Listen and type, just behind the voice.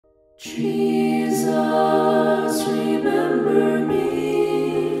Jesus, remember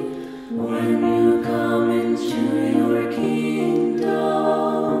me when you come into your kingdom.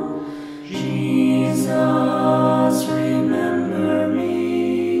 Jesus, remember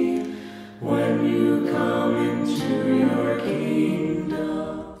me when you come into your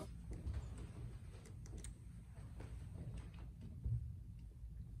kingdom.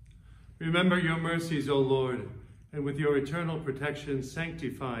 Remember your mercies, O Lord, and with your eternal protection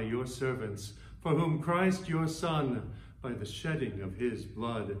sanctify your servants, for whom Christ your Son, by the shedding of his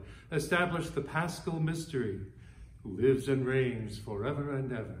blood, established the paschal mystery, who lives and reigns forever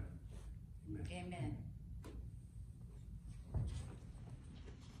and ever. Amen.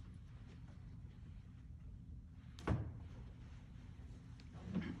 Amen.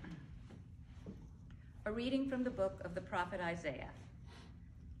 A reading from the book of the prophet Isaiah.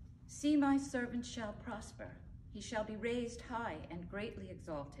 See, my servant shall prosper. He shall be raised high and greatly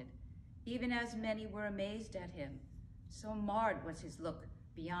exalted. Even as many were amazed at him, so marred was his look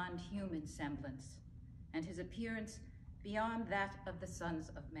beyond human semblance, and his appearance beyond that of the sons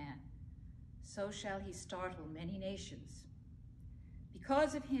of man. So shall he startle many nations.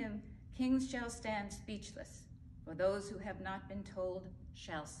 Because of him, kings shall stand speechless, for those who have not been told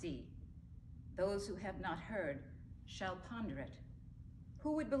shall see. Those who have not heard shall ponder it.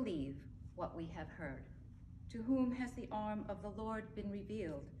 Who would believe what we have heard? To whom has the arm of the Lord been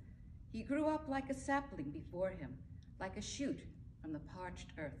revealed? He grew up like a sapling before him, like a shoot from the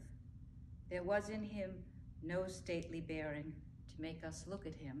parched earth. There was in him no stately bearing to make us look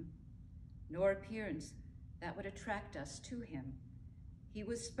at him, nor appearance that would attract us to him. He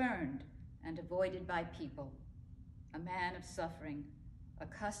was spurned and avoided by people, a man of suffering,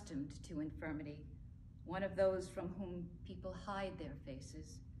 accustomed to infirmity, one of those from whom people hide their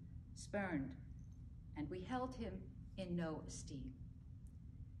faces, spurned, and we held him in no esteem.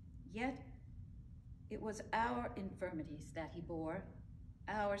 Yet it was our infirmities that he bore,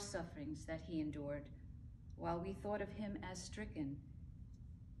 our sufferings that he endured, while we thought of him as stricken,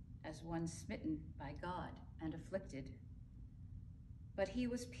 as one smitten by God and afflicted. But he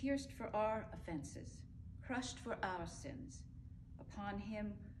was pierced for our offenses, crushed for our sins. Upon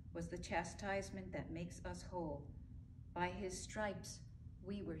him was the chastisement that makes us whole. By his stripes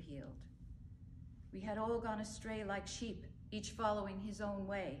we were healed. We had all gone astray like sheep, each following his own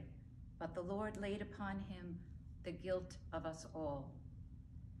way, but the Lord laid upon him the guilt of us all.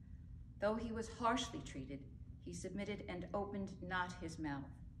 Though he was harshly treated, he submitted and opened not his mouth,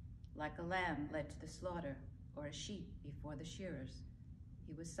 like a lamb led to the slaughter, or a sheep before the shearers.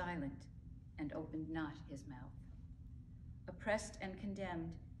 He was silent and opened not his mouth. Oppressed and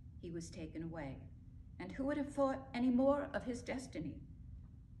condemned, he was taken away. And who would have thought any more of his destiny?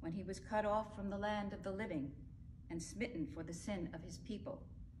 When he was cut off from the land of the living and smitten for the sin of his people,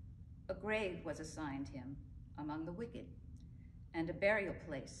 a grave was assigned him among the wicked, and a burial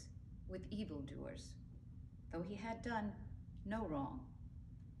place with evildoers, though he had done no wrong,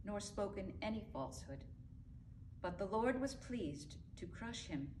 nor spoken any falsehood. But the Lord was pleased to crush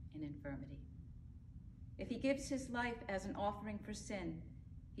him in infirmity. If he gives his life as an offering for sin,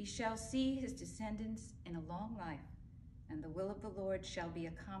 he shall see his descendants in a long life, and the will of the Lord shall be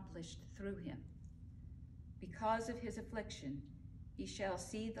accomplished through him. Because of his affliction, he shall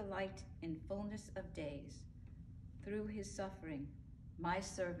see the light in fullness of days. Through his suffering, my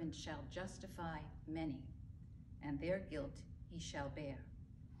servant shall justify many, and their guilt he shall bear.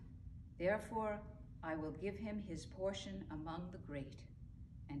 Therefore, I will give him his portion among the great,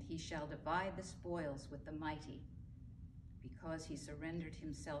 and he shall divide the spoils with the mighty, because he surrendered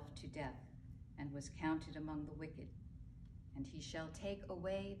himself to death and was counted among the wicked. And he shall take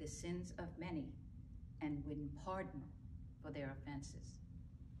away the sins of many and win pardon for their offenses.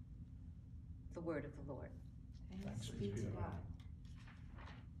 The word of the Lord. Thanks be to God.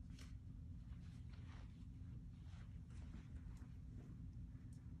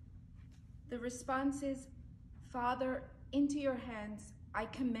 The response is, Father, into your hands I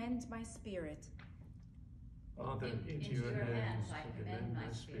commend my spirit. Father, into your hands I commend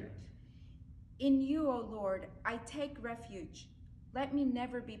my spirit. In you, O Lord, I take refuge. Let me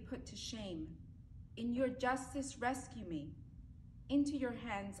never be put to shame. In your justice, rescue me. Into your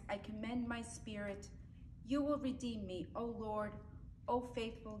hands I commend my spirit. You will redeem me, O Lord, O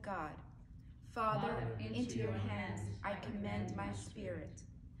faithful God. Father, into your hands I commend my spirit.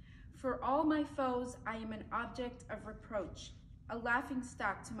 For all my foes, I am an object of reproach, a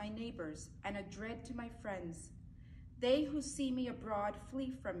laughingstock to my neighbors, and a dread to my friends. They who see me abroad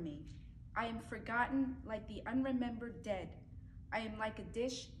flee from me. I am forgotten like the unremembered dead. I am like a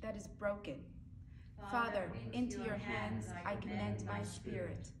dish that is broken. Father, into your hands I commend my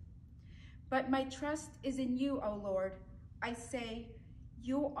spirit. But my trust is in you, O Lord. I say,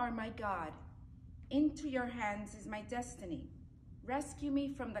 you are my God. Into your hands is my destiny. Rescue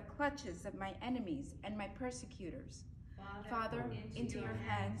me from the clutches of my enemies and my persecutors. Father, into your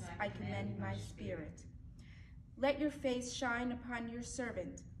hands I commend my spirit. Let your face shine upon your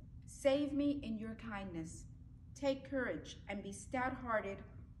servant. Save me in your kindness. Take courage and be stout-hearted,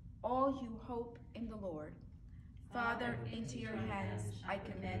 all you hope in the Lord. Father, into your hands I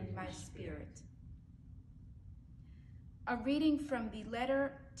commend my spirit. A reading from the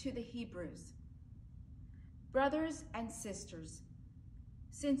letter to the Hebrews. Brothers and sisters,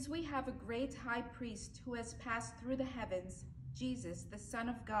 since we have a great high priest who has passed through the heavens, Jesus, the Son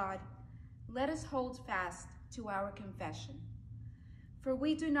of God, let us hold fast to our confession. For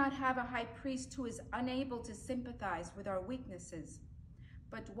we do not have a high priest who is unable to sympathize with our weaknesses,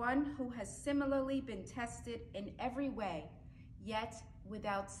 but one who has similarly been tested in every way, yet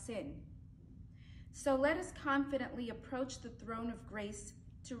without sin. So let us confidently approach the throne of grace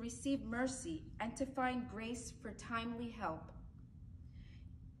to receive mercy and to find grace for timely help.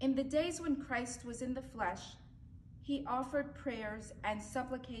 In the days when Christ was in the flesh, he offered prayers and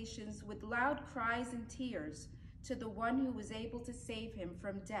supplications with loud cries and tears to the one who was able to save him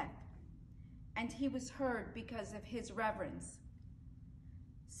from death, and he was heard because of his reverence.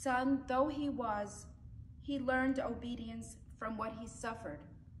 Son though he was, he learned obedience from what he suffered,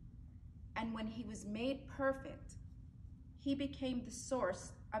 and when he was made perfect, he became the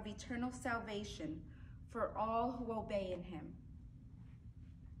source of eternal salvation for all who obey in him.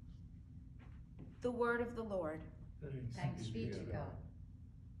 The word of the Lord. Thanks be to God.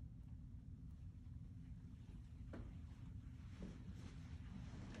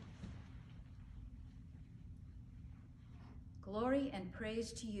 Glory and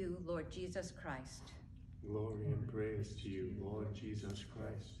praise to you, Lord Jesus Christ. Glory and praise to you, Lord Jesus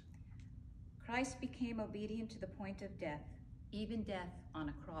Christ. Christ became obedient to the point of death, even death on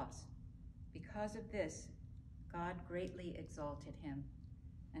a cross. Because of this, God greatly exalted him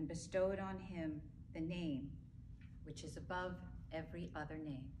and bestowed on him the name which is above every other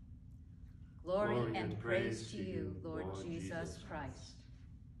name. Glory and praise to you, Lord Jesus Christ.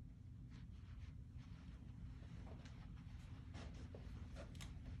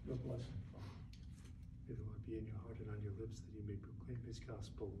 Your blessing. May the Lord be in your heart and on your lips, that you may proclaim his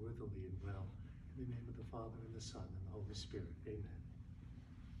gospel worthily and well. In the name of the Father, and the Son, and the Holy Spirit. Amen.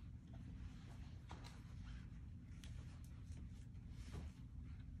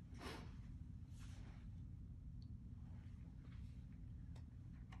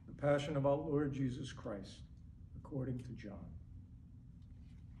 The Passion of our Lord Jesus Christ, according to John.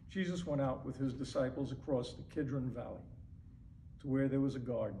 Jesus went out with his disciples across the Kidron Valley to where there was a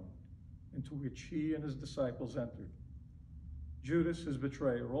garden, into which he and his disciples entered. Judas, his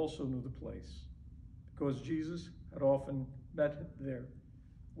betrayer, also knew the place, because Jesus had often met there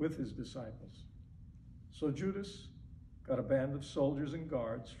with his disciples. So Judas got a band of soldiers and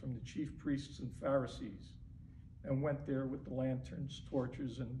guards from the chief priests and Pharisees, and went there with the lanterns,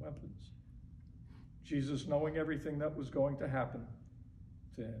 torches, and weapons. Jesus, knowing everything that was going to happen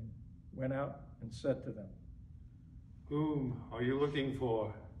to him, went out and said to them, Whom are you looking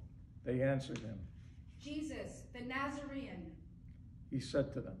for? They answered him. Jesus, the Nazarene. He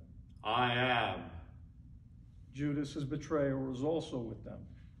said to them, I am. Judas, his betrayer, was also with them.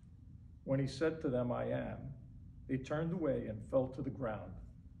 When he said to them, I am, they turned away and fell to the ground.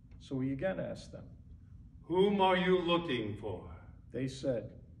 So he again asked them, Whom are you looking for? They said,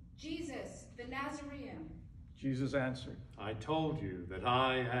 Jesus, the Nazarene. Jesus answered, I told you that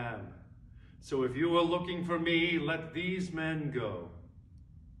I am. So if you are looking for me, let these men go.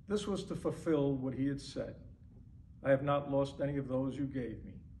 This was to fulfill what he had said, I have not lost any of those you gave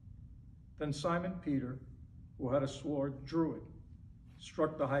me. Then Simon Peter, who had a sword, drew it,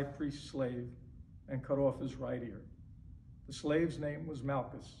 struck the high priest's slave, and cut off his right ear. The slave's name was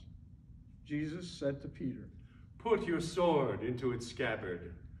Malchus. Jesus said to Peter, Put your sword into its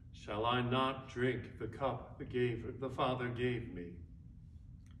scabbard. Shall I not drink the cup the Father gave me?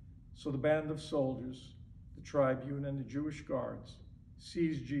 So the band of soldiers, the tribune and the Jewish guards,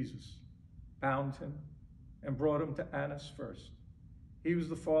 seized Jesus, bound him, and brought him to Annas first. He was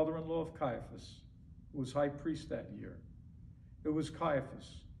the father-in-law of Caiaphas, who was high priest that year. It was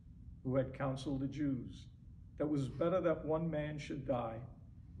Caiaphas who had counseled the Jews that it was better that one man should die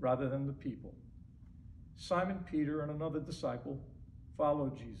rather than the people. Simon Peter and another disciple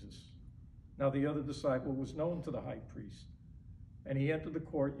followed Jesus. Now the other disciple was known to the high priest, and he entered the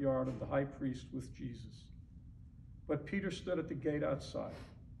courtyard of the high priest with Jesus. But Peter stood at the gate outside.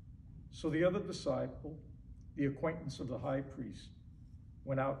 So the other disciple, the acquaintance of the high priest,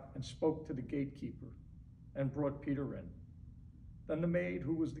 went out and spoke to the gatekeeper and brought Peter in. Then the maid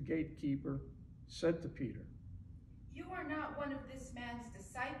who was the gatekeeper said to Peter, "You are not one of this man's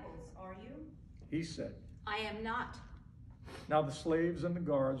disciples, are you?" He said, I am not. Now the slaves and the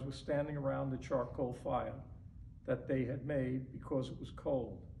guards were standing around the charcoal fire that they had made because it was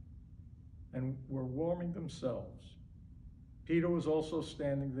cold, and were warming themselves. Peter was also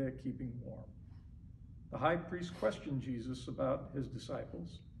standing there keeping warm. The high priest questioned Jesus about his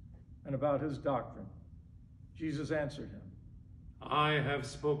disciples and about his doctrine. Jesus answered him, I have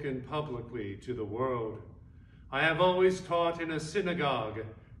spoken publicly to the world. I have always taught in a synagogue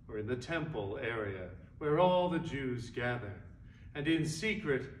or in the temple area where all the Jews gather, and in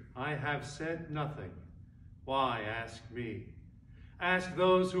secret I have said nothing. Why ask me? Ask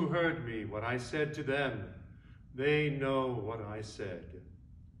those who heard me what I said to them. They know what I said.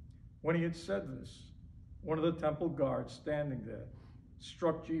 When he had said this, one of the temple guards standing there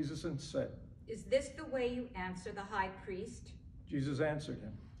struck Jesus and said, Is this the way you answer the high priest? Jesus answered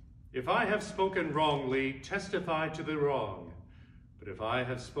him, If I have spoken wrongly, testify to the wrong. But if I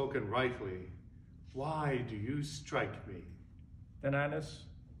have spoken rightly, why do you strike me? Then Annas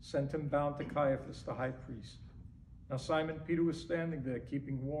sent him bound to Caiaphas, the high priest. Now Simon Peter was standing there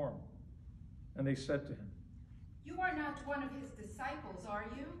keeping warm, and they said to him, "You are not one of his disciples, are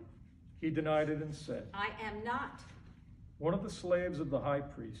you?" He denied it and said, I am not. One of the slaves of the high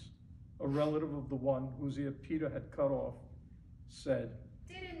priest, a relative of the one whose ear Peter had cut off, said,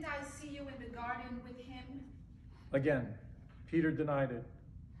 "Didn't I see you in the garden with him?" Again, Peter denied it,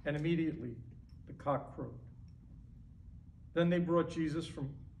 and immediately the cock crowed. Then they brought Jesus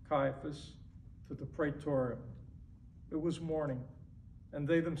from Caiaphas to the praetorium. It was morning, and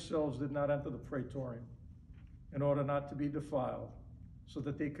they themselves did not enter the praetorium, in order not to be defiled, so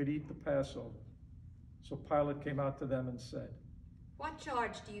that they could eat the Passover. So Pilate came out to them and said, What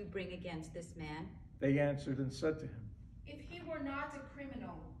charge do you bring against this man? They answered and said to him, "If he were not a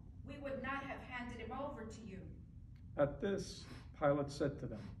criminal, we would not have handed him over to you." At this, Pilate said to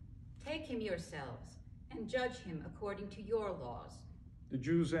them, Take him yourselves and judge him according to your laws. The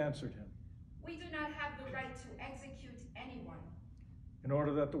Jews answered him, "We do not have the right to execute anyone." in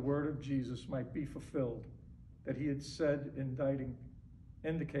order that the word of Jesus might be fulfilled, that he had said,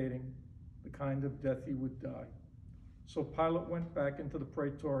 indicating the kind of death he would die. So Pilate went back into the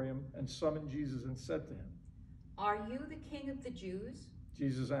praetorium and summoned Jesus and said to him, Are you the king of the Jews?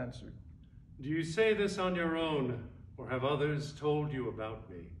 Jesus answered, Do you say this on your own, or have others told you about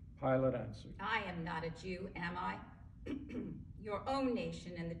me? Pilate answered, I am not a Jew, am I? Your own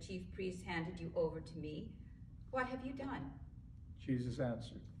nation and the chief priests handed you over to me. What have you done? Jesus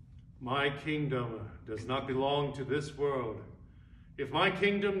answered, My kingdom does not belong to this world. If my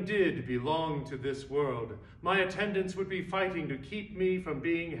kingdom did belong to this world, my attendants would be fighting to keep me from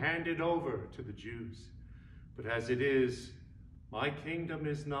being handed over to the Jews. But as it is, my kingdom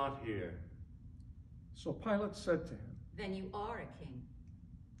is not here. So Pilate said to him, Then you are a king.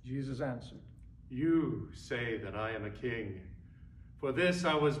 Jesus answered, You say that I am a king. For this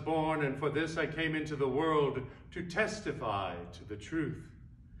I was born, and for this I came into the world, to testify to the truth.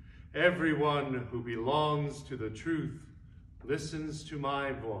 Everyone who belongs to the truth listens to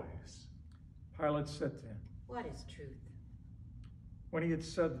my voice. Pilate said to him, What is truth? when he had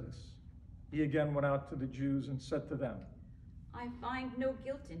said this, he again went out to the Jews and said to them, I find no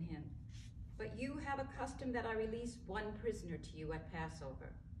guilt in him, but you have a custom that I release one prisoner to you at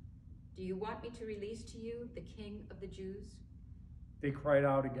Passover. Do you want me to release to you the king of the Jews? They cried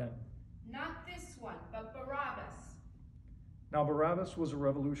out again. "Not this one, but Barabbas." Now Barabbas was a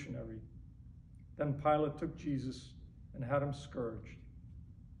revolutionary. Then Pilate took Jesus and had him scourged.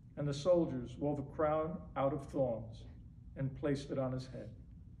 And the soldiers wove a crown out of thorns and placed it on his head,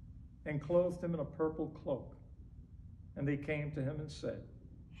 and clothed him in a purple cloak. And they came to him and said,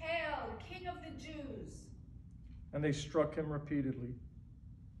 "Hail, King of the Jews!" and they struck him repeatedly.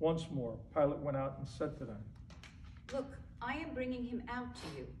 Once more, Pilate went out and said to them, Look, I am bringing him out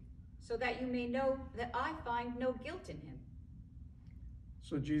to you, so that you may know that I find no guilt in him.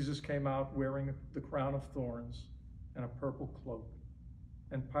 So Jesus came out wearing the crown of thorns and a purple cloak.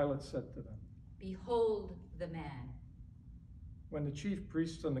 And Pilate said to them, Behold the man. when the chief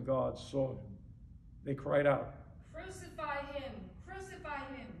priests and the guards saw him, they cried out. "Crucify him! Crucify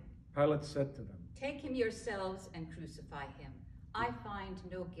him!" Pilate said to them, Take him yourselves and crucify him. I find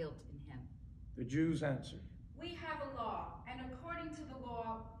no guilt in him. the Jews answered, "We have a law, and according to the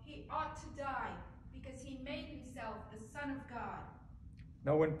law, he ought to die, because he made himself the Son of God."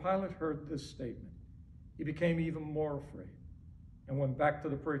 Now when Pilate heard this statement, he became even more afraid, and went back to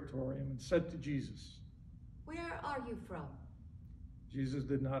the praetorium and said to Jesus, Where are you from? Jesus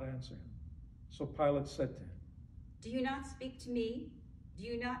did not answer him. So Pilate said to him, Do you not speak to me? Do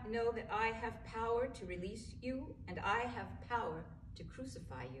you not know that I have power to release you, and I have power to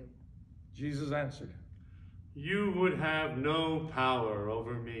crucify you? Jesus answered him, You would have no power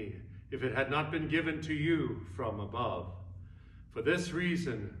over me if it had not been given to you from above. For this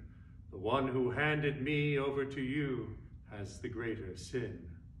reason, the one who handed me over to you has the greater sin.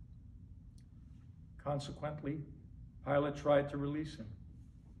 Consequently, Pilate tried to release him,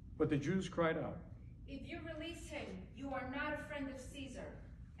 but the Jews cried out, If you release him, you are not a friend of Caesar.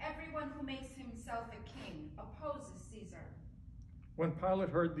 Everyone who makes himself a king opposes Caesar. When Pilate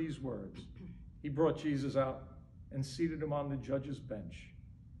heard these words, he brought Jesus out and seated him on the judge's bench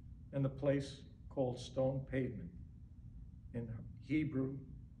in the place called Stone Pavement, in Hebrew,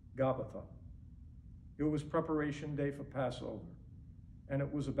 Gabbatha. It was preparation day for Passover, and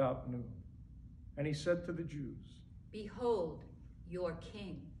it was about noon. And he said to the Jews, Behold, your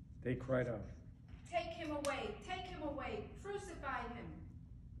king. They cried out. Take him away, crucify him.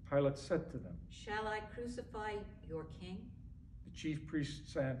 Pilate said to them, Shall I crucify your king? The chief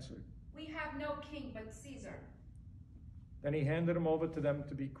priests answered. We have no king but Caesar. Then he handed him over to them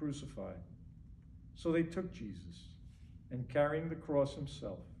to be crucified. So they took Jesus, and carrying the cross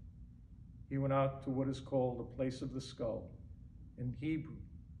himself, he went out to what is called the place of the skull, in Hebrew,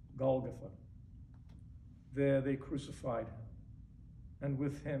 Golgotha. There they crucified him, and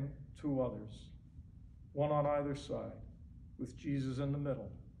with him 2 others, one on either side, with Jesus in the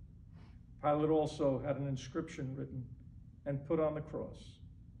middle. Pilate also had an inscription written and put on the cross.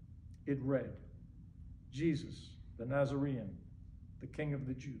 It read, Jesus, the Nazarene, the King of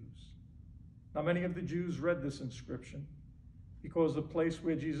the Jews. Now many of the Jews read this inscription because the place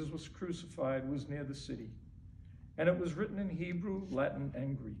where Jesus was crucified was near the city, and it was written in Hebrew, Latin,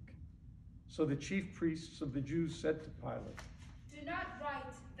 and Greek. So the chief priests of the Jews said to Pilate, Do not write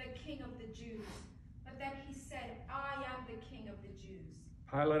the King of the Jews, but that he said, I am the King of the Jews.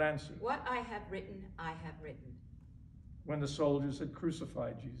 Pilate answered, What I have written, I have written. When the soldiers had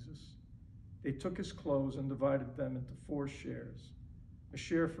crucified Jesus, they took his clothes and divided them into 4 shares, a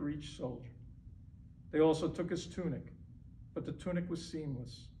share for each soldier. They also took his tunic, but the tunic was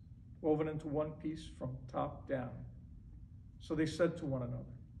seamless, woven into one piece from top down. So they said to one another,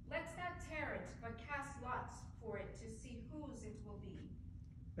 Let's not tear it, but cast lots for it to see whose it will be.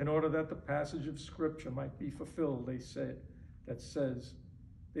 in order that the passage of Scripture might be fulfilled, they said, that says,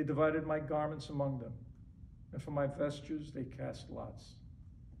 they divided my garments among them, and for my vestures they cast lots.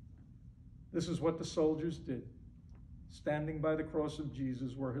 This is what the soldiers did. Standing by the cross of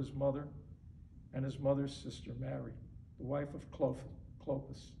Jesus were his mother and his mother's sister, Mary, the wife of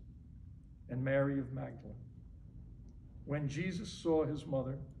Clopas, and Mary of Magdalene. When Jesus saw his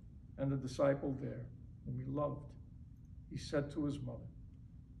mother and the disciple there, whom he loved, he said to his mother,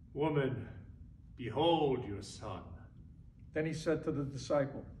 Woman, behold your son. Then he said to the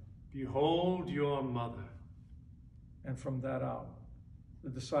disciple, Behold your mother. and from that hour, the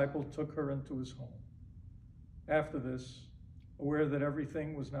disciple took her into his home. After this, aware that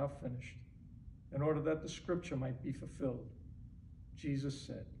everything was now finished, in order that the scripture might be fulfilled, Jesus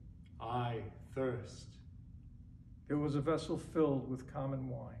said, I thirst. There was a vessel filled with common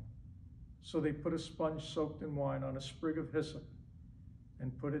wine. So they put a sponge soaked in wine on a sprig of hyssop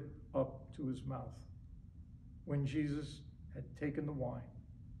and put it up to his mouth. When Jesus had taken the wine,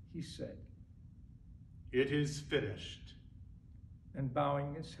 he said, It is finished. and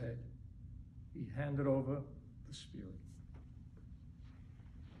bowing his head, he handed over the Spirit.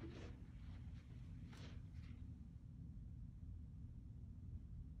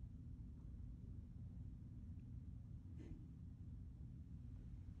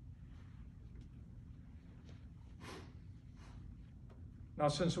 Now,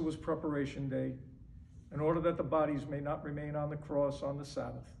 since it was preparation day, in order that the bodies may not remain on the cross on the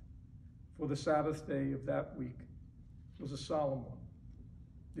Sabbath, for the Sabbath day of that week was a solemn one,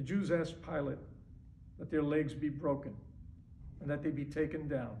 the Jews asked Pilate that their legs be broken and that they be taken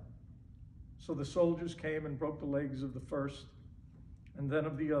down. So the soldiers came and broke the legs of the first and then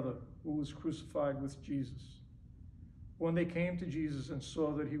of the other, who was crucified with Jesus. When they came to Jesus and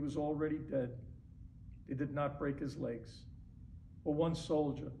saw that he was already dead, they did not break his legs. But one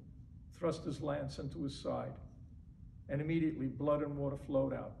soldier thrust his lance into his side, and immediately blood and water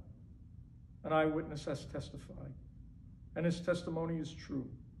flowed out. An eyewitness has testified, and his testimony is true.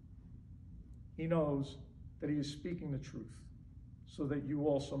 He knows that he is speaking the truth, so that you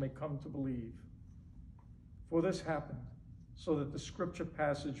also may come to believe. For this happened, so that the scripture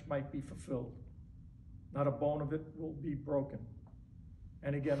passage might be fulfilled. Not a bone of it will be broken.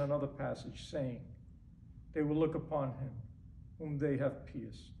 And again another passage saying, they will look upon him whom they have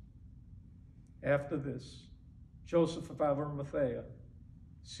pierced. After this, Joseph of Arimathea,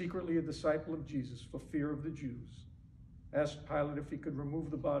 secretly a disciple of Jesus for fear of the Jews, asked Pilate if he could remove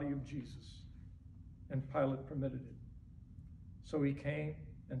the body of Jesus, and Pilate permitted it. So he came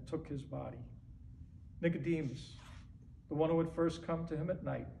and took his body. Nicodemus, the one who had first come to him at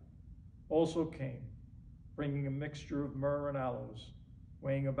night, also came, bringing a mixture of myrrh and aloes,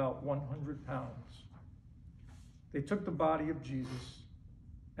 weighing about 100 pounds. They took the body of Jesus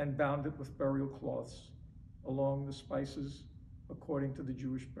and bound it with burial cloths along the spices according to the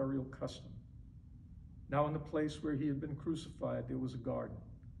Jewish burial custom. Now in the place where he had been crucified there was a garden,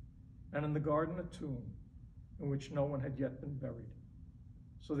 and in the garden a tomb in which no one had yet been buried.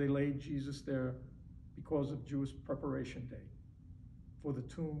 So they laid Jesus there because of Jewish preparation day, for the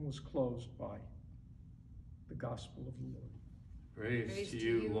tomb was closed by. The Gospel of the Lord. Praise to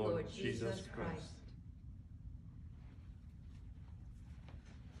you, Lord Jesus Christ.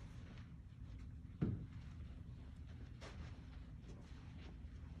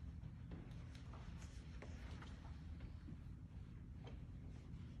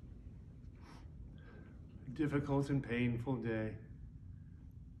 A difficult and painful day,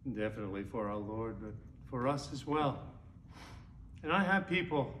 definitely for our Lord, but for us as well. And I have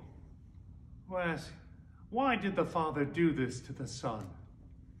people who ask, why did the Father do this to the Son?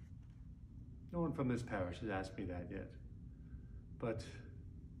 No one from this parish has asked me that yet, but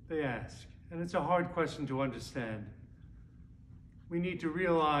they ask, and it's a hard question to understand. We need to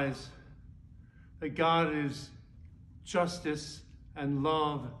realize that God is justice and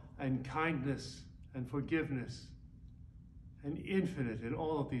love and kindness and forgiveness and infinite in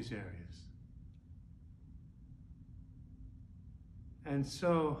all of these areas. And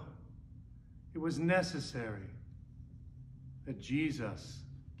so it was necessary that Jesus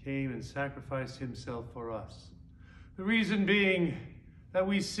came and sacrificed himself for us. The reason being that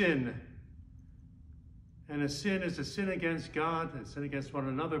we sin. And a sin is a sin against God, a sin against one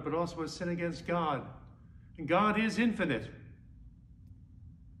another, but also a sin against God. And God is infinite.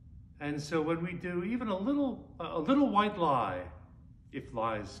 And so when we do even a little white lie, if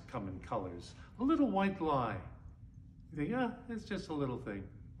lies come in colors, a little white lie, you think, it's just a little thing,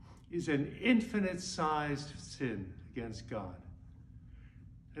 is an infinite-sized sin against God.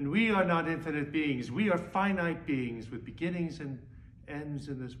 And we are not infinite beings. We are finite beings with beginnings and ends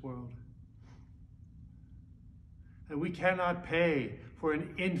in this world. And we cannot pay for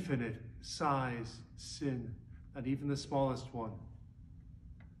an infinite-sized sin, not even the smallest one.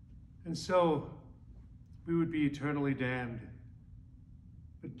 And so we would be eternally damned.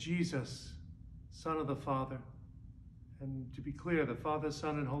 But Jesus, Son of the Father, and to be clear, the Father,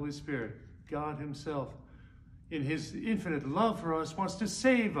 Son, and Holy Spirit, God himself, in his infinite love for us, wants to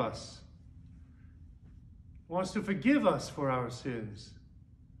save us, wants to forgive us for our sins.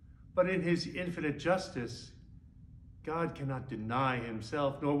 But in his infinite justice, God cannot deny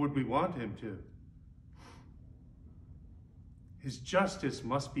himself, nor would we want him to. His justice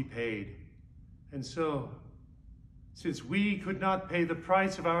must be paid. And so, since we could not pay the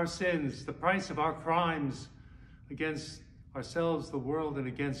price of our sins, the price of our crimes against ourselves, the world, and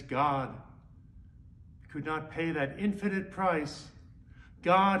against God, we could not pay that infinite price.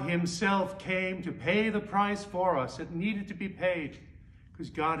 God himself came to pay the price for us. It needed to be paid because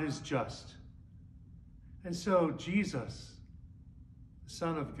God is just. And so Jesus, the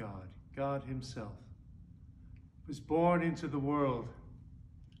Son of God, God himself, was born into the world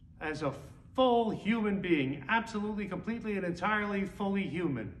as a full human being, absolutely, completely, and entirely fully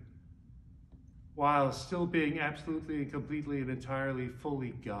human, while still being absolutely and completely and entirely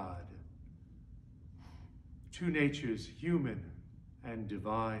fully God. Two natures, human and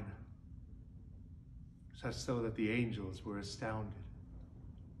divine, such so that the angels were astounded.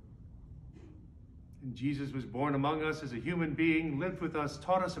 And Jesus was born among us as a human being, lived with us,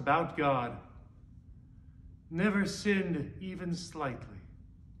 taught us about God, never sinned even slightly,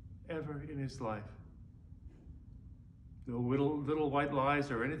 ever in his life. No little white lies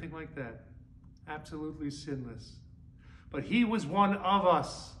or anything like that. Absolutely sinless. But he was one of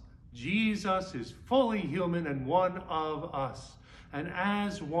us. Jesus is fully human and one of us. And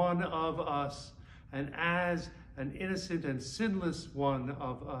as one of us, and as an innocent and sinless one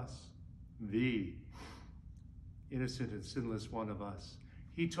of us, the innocent and sinless one of us,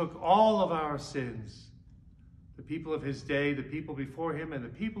 he took all of our sins, the people of his day, the people before him, and the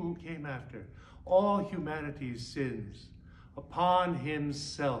people who came after, all humanity's sins, upon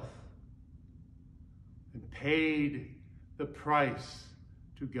himself, and paid the price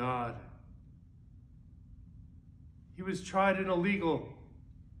to God. He was tried in a legal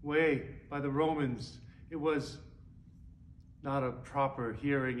way by the Romans. It was not a proper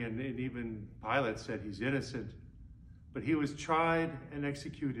hearing, and even Pilate said he's innocent, but he was tried and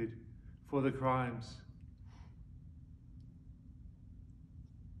executed for the crimes.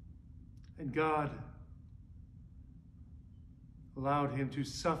 And God allowed him to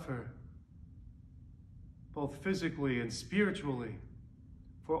suffer both physically and spiritually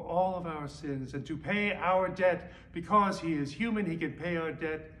for all of our sins, and to pay our debt. Because he is human, he can pay our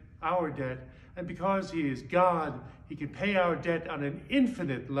debt, and because he is God, he can pay our debt on an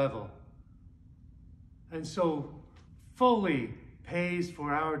infinite level. And so fully pays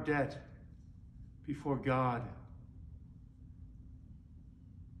for our debt before God,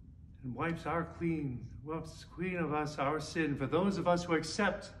 and wipes clean of us our sin, for those of us who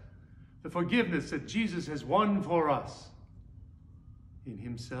accept the forgiveness that Jesus has won for us in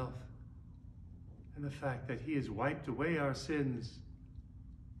himself, and the fact that he has wiped away our sins.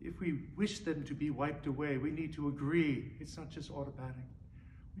 If we wish them to be wiped away, we need to agree. It's not just automatic.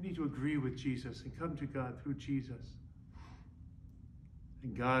 We need to agree with Jesus and come to God through Jesus.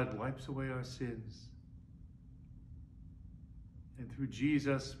 And God wipes away our sins. And through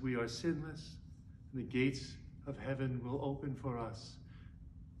Jesus, we are sinless, and the gates of heaven will open for us.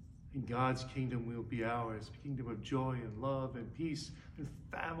 And God's kingdom will be ours, a kingdom of joy and love and peace and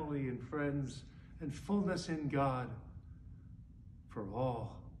family and friends and fullness in God for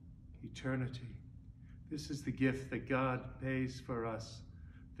all eternity. This is the gift that God pays for us.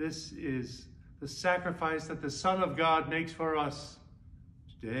 This is the sacrifice that the Son of God makes for us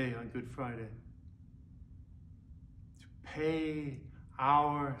today on Good Friday. To pay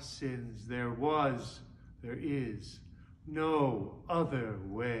our sins. There is no other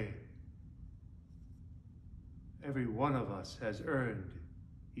way. Every one of us has earned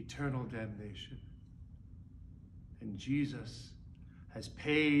eternal damnation. And Jesus has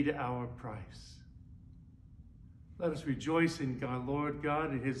paid our price. Let us rejoice in God, Lord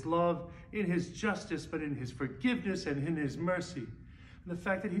God, in his love, in his justice, but in his forgiveness and in his mercy. And the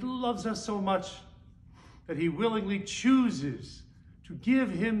fact that he loves us so much that he willingly chooses to give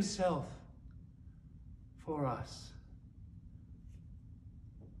himself for us.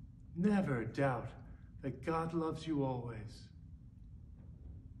 Never doubt that God loves you always,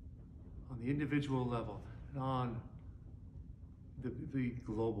 on the individual level and on the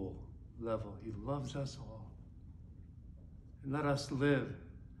global level. He loves us all. And let us live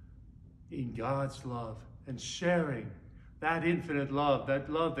in God's love and sharing that infinite love,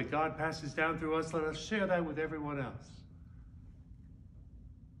 that love that God passes down through us. Let us share that with everyone else.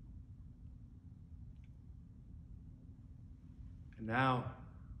 And now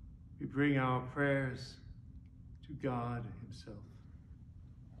we bring our prayers to God himself.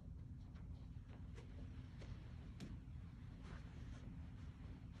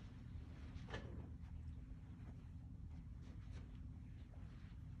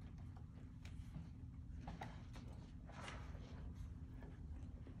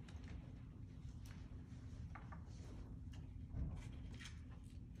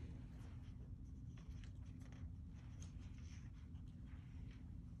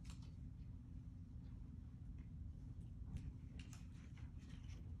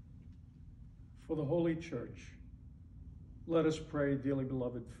 For the Holy Church, let us pray, dearly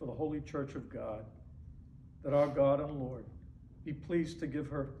beloved, for the Holy Church of God, that our God and Lord be pleased to give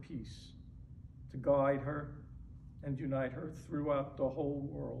her peace, to guide her and unite her throughout the whole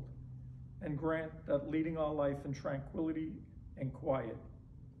world, and grant that leading our life in tranquility and quiet,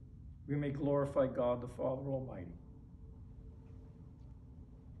 we may glorify God the Father Almighty.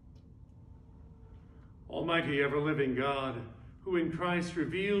 Almighty, ever-living God, who in Christ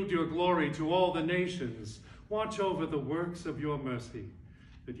revealed your glory to all the nations, watch over the works of your mercy,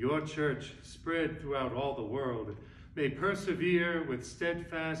 that your church, spread throughout all the world, may persevere with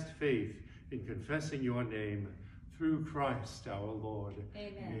steadfast faith in confessing your name through Christ our Lord.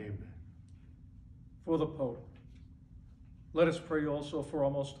 Amen. Amen. For the Pope, let us pray also for our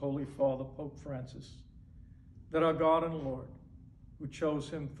most holy Father, Pope Francis, that our God and Lord, who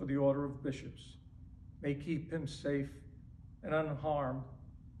chose him for the order of bishops, may keep him safe and unharmed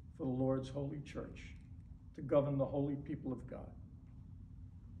for the Lord's holy church, to govern the holy people of God.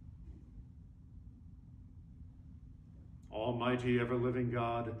 Almighty, ever-living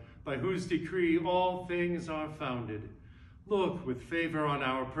God, by whose decree all things are founded, look with favor on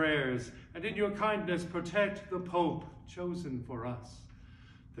our prayers, and in your kindness protect the Pope chosen for us,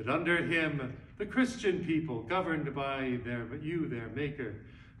 that under him the Christian people, governed by you, their Maker,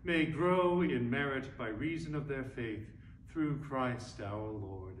 may grow in merit by reason of their faith, through Christ our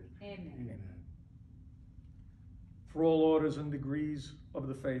Lord. Amen. Amen. For all orders and degrees of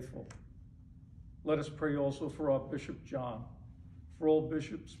the faithful, Let us pray also for our Bishop John, for all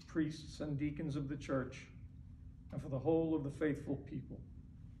bishops, priests, and deacons of the church, and for the whole of the faithful people.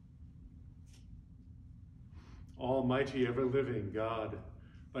 Almighty ever-living God,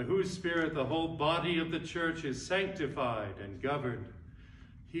 by whose Spirit the whole body of the church is sanctified and governed,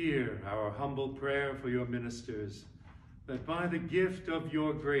 hear our humble prayer for your ministers, that by the gift of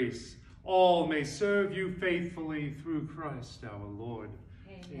your grace all may serve you faithfully through Christ our Lord.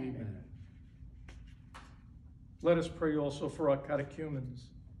 Amen. Amen. Let us pray also for our catechumens,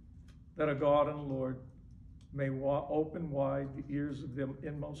 that our God and Lord may open wide the ears of their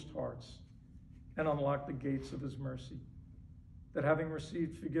inmost hearts and unlock the gates of his mercy, that having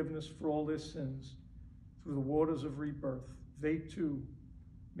received forgiveness for all their sins through the waters of rebirth, they too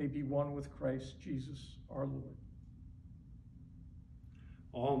may be one with Christ Jesus our Lord.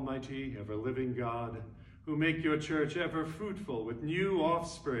 Almighty, ever-living God, who make your church ever fruitful with new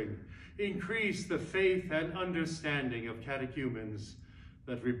offspring, increase the faith and understanding of catechumens,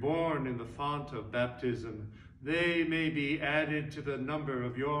 that reborn in the font of baptism, they may be added to the number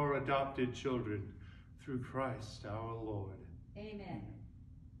of your adopted children, through Christ our Lord. Amen.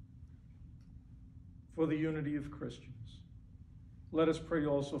 For the unity of Christians, let us pray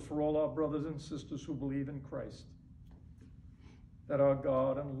also for all our brothers and sisters who believe in Christ, that our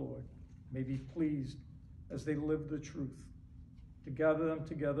God and Lord may be pleased as they live the truth, to gather them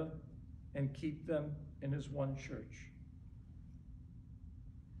together and keep them in his one church.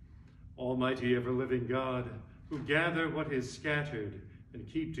 Almighty ever-living God, who gather what is scattered and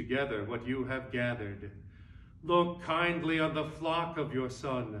keep together what you have gathered, look kindly on the flock of your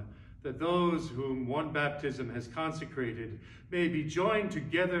Son, that those whom one baptism has consecrated may be joined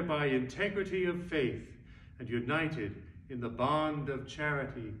together by integrity of faith and united in the bond of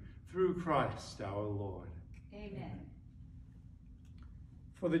charity through Christ our Lord. Amen.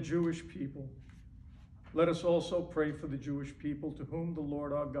 For the Jewish people, let us also pray for the Jewish people to whom the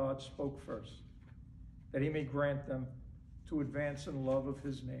Lord our God spoke first, that he may grant them to advance in love of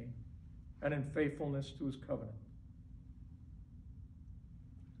his name and in faithfulness to his covenant.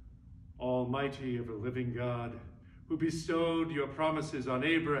 Almighty ever-living God, who bestowed your promises on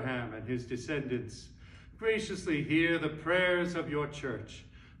Abraham and his descendants, graciously hear the prayers of your church,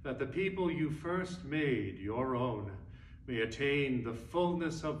 that the people you first made your own may attain the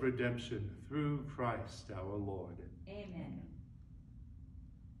fullness of redemption through Christ our Lord. Amen.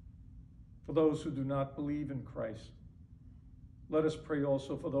 For those who do not believe in Christ, let us pray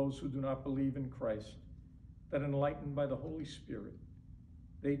also for those who do not believe in Christ, that enlightened by the Holy Spirit,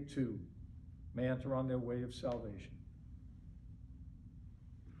 they too may enter on their way of salvation.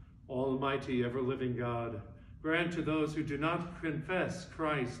 Almighty ever-living God, grant to those who do not confess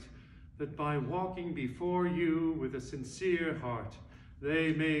Christ that by walking before you with a sincere heart,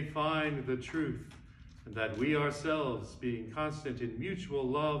 they may find the truth, and that we ourselves, being constant in mutual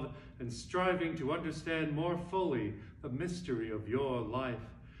love and striving to understand more fully the mystery of your life,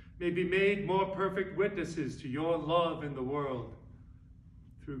 may be made more perfect witnesses to your love in the world.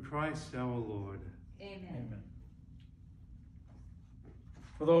 Through Christ our Lord. Amen. Amen.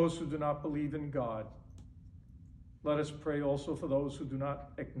 For those who do not believe in God, let us pray also for those who do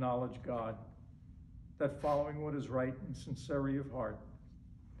not acknowledge God, that following what is right in sincerity of heart,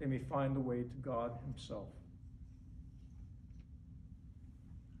 they may find the way to God himself.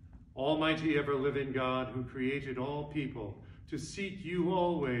 Almighty ever-living God, who created all people to seek you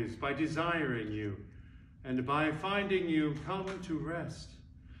always by desiring you, and by finding you come to rest,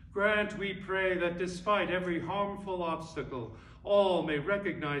 grant, we pray, that despite every harmful obstacle, all may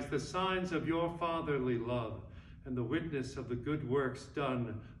recognize the signs of your fatherly love and the witness of the good works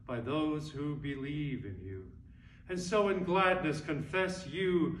done by those who believe in you. And so in gladness confess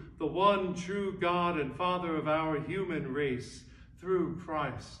you, the one true God and Father of our human race, through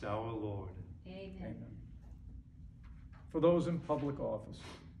Christ our Lord. Amen. Amen. For those in public office,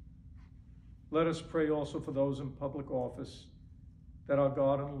 let us pray also for those in public office, that our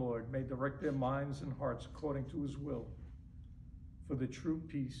God and Lord may direct their minds and hearts according to his will, for the true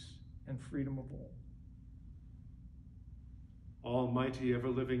peace and freedom of all. Almighty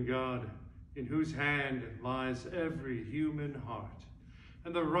ever-living God, in whose hand lies every human heart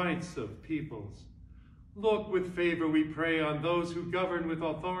and the rights of peoples, look with favor, we pray, on those who govern with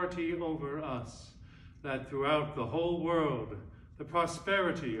authority over us, that throughout the whole world, the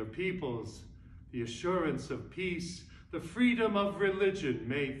prosperity of peoples, the assurance of peace, the freedom of religion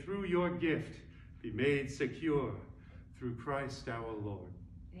may, through your gift, be made secure through Christ our Lord.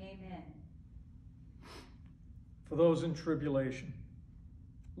 Amen. For those in tribulation,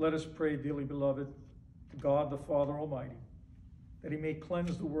 let us pray, dearly beloved, to God the Father Almighty, that he may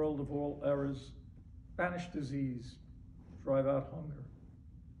cleanse the world of all errors banish disease, drive out hunger,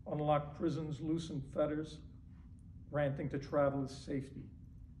 unlock prisons, loosen fetters, granting to travelers safety,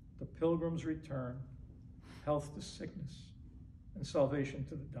 the pilgrim's return, health to sickness, and salvation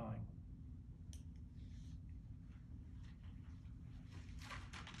to the dying.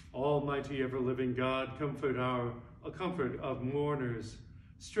 Almighty ever-living God, comfort of mourners,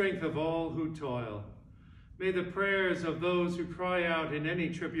 strength of all who toil. May the prayers of those who cry out in any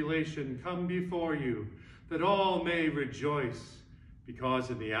tribulation come before you, that all may rejoice, because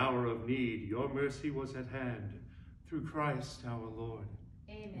in the hour of need your mercy was at hand, through Christ our Lord.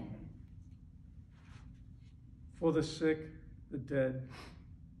 Amen. For the sick, the dead,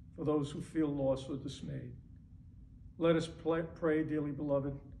 for those who feel lost or dismayed, let us pray, dearly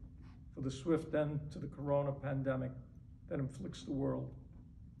beloved, for the swift end to the corona pandemic that inflicts the world,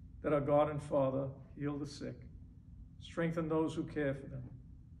 that our God and Father heal the sick, strengthen those who care for them,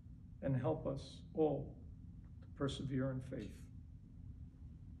 and help us all to persevere in faith.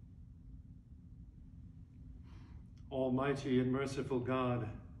 Almighty and merciful God,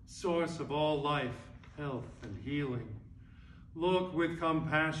 source of all life, health, and healing, look with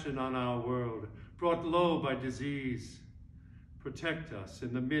compassion on our world, brought low by disease. Protect us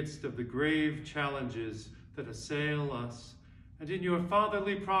in the midst of the grave challenges that assail us, and in your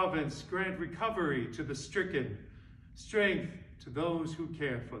fatherly providence grant recovery to the stricken, strength to those who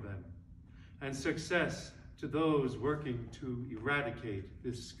care for them, and success to those working to eradicate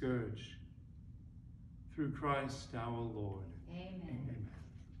this scourge. Through Christ our Lord. Amen. Amen.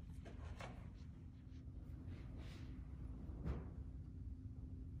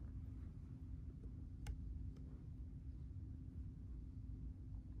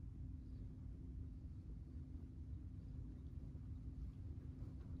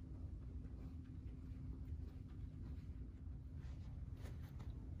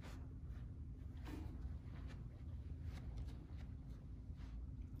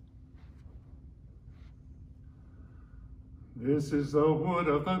 This is the wood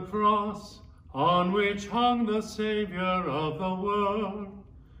of the cross, on which hung the Savior of the world.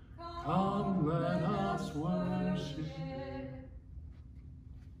 Come, let us worship.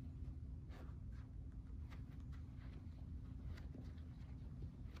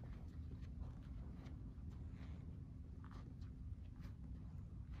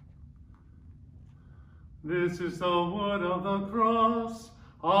 This is the wood of the cross,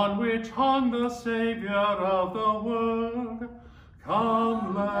 on which hung the Savior of the world.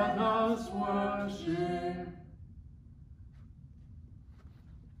 Come, let us worship.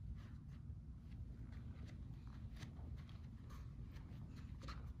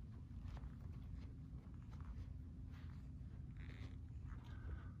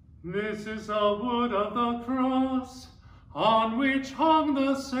 This is the wood of the cross, on which hung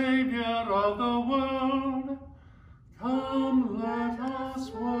the Savior of the world. Come, let us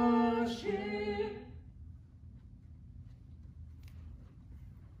worship.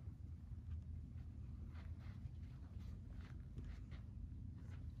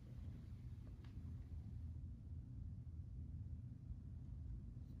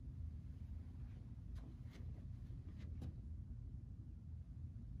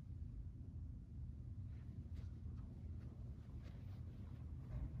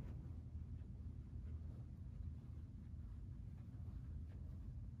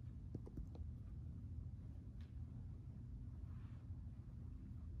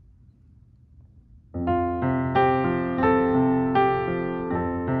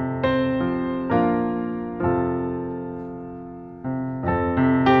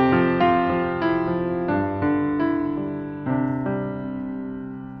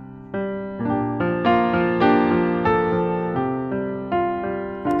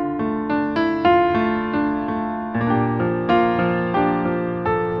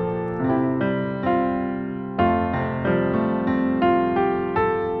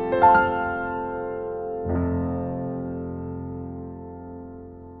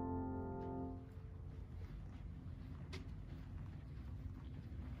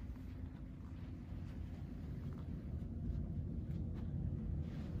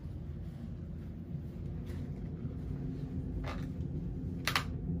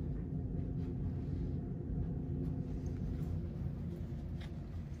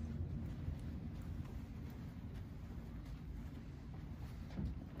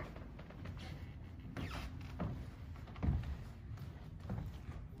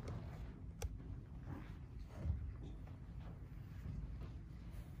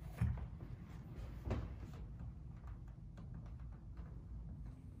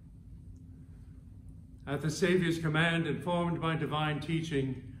 At the Savior's command, informed by divine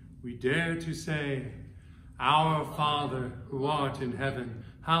teaching, we dare to say, Our Father, who art in heaven,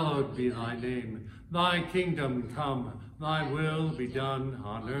 hallowed be thy name. Thy kingdom come, thy will be done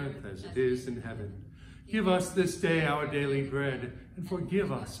on earth as it is in heaven. Give us this day our daily bread, and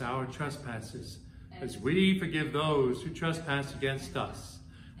forgive us our trespasses, as we forgive those who trespass against us.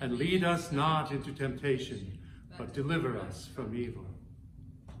 And lead us not into temptation, but deliver us from evil.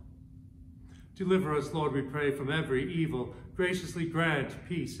 Deliver us, Lord, we pray, from every evil. Graciously grant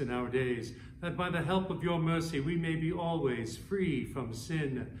peace in our days, that by the help of your mercy we may be always free from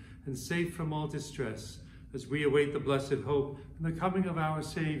sin and safe from all distress, as we await the blessed hope and the coming of our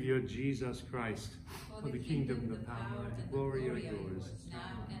Savior, Jesus Christ. For the kingdom, the power, and the glory are yours, now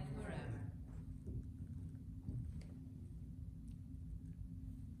and forever.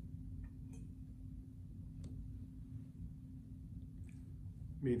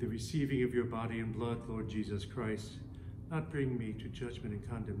 May the receiving of your body and blood, Lord Jesus Christ, not bring me to judgment and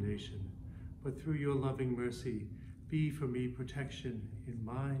condemnation, but through your loving mercy, be for me protection in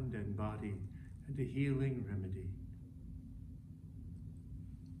mind and body, and a healing remedy.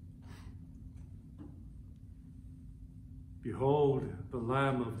 Behold the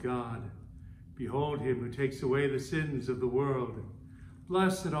Lamb of God. Behold him who takes away the sins of the world.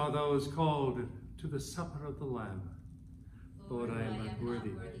 Blessed are those called to the supper of the Lamb. Lord, I am not worthy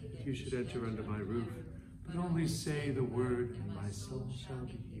that you should enter under my roof, but only say the word, and my soul shall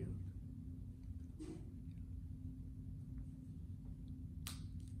be healed.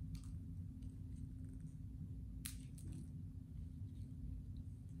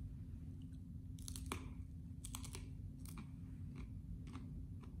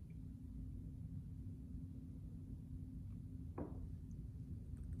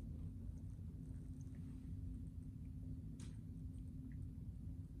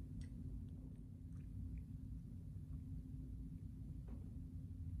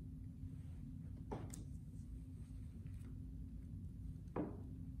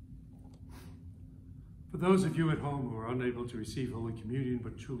 For those of you at home who are unable to receive Holy Communion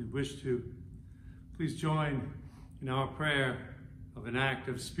but truly wish to, please join in our prayer of an act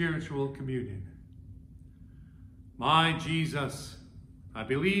of spiritual communion. My Jesus, I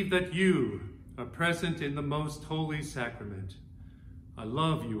believe that you are present in the most holy sacrament. I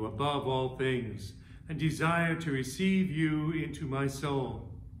love you above all things and desire to receive you into my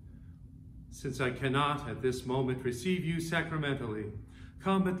soul. Since I cannot at this moment receive you sacramentally,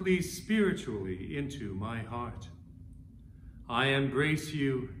 come at least spiritually into my heart. I embrace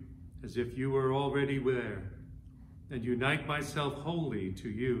you as if you were already there, and unite myself wholly to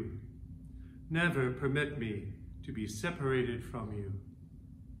you. Never permit me to be separated from you.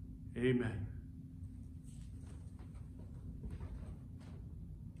 Amen.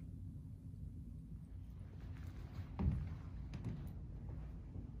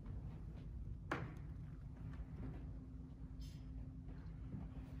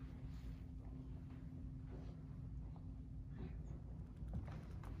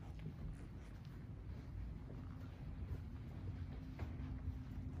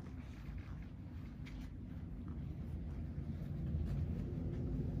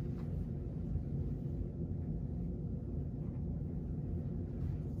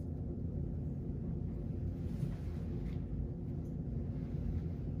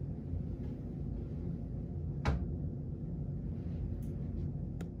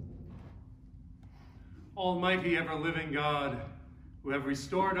 Almighty ever-living God, who have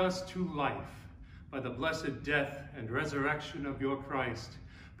restored us to life by the blessed death and resurrection of your Christ,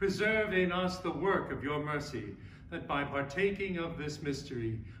 preserve in us the work of your mercy, that by partaking of this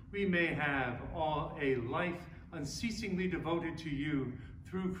mystery, we may have all a life unceasingly devoted to you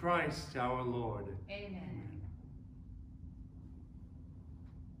through Christ our Lord. Amen.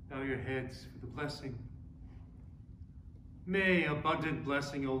 Bow your heads for the blessing. May abundant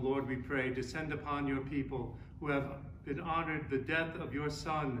blessing, O Lord, we pray, descend upon your people who have been honored the death of your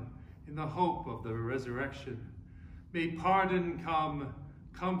Son in the hope of the resurrection. May pardon come,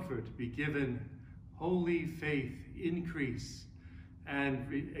 comfort be given, holy faith increase, and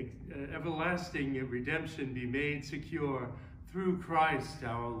everlasting redemption be made secure through Christ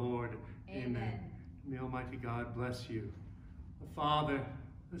our Lord. Amen. May Almighty God bless you, the Father,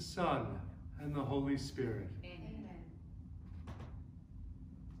 the Son, and the Holy Spirit. Amen.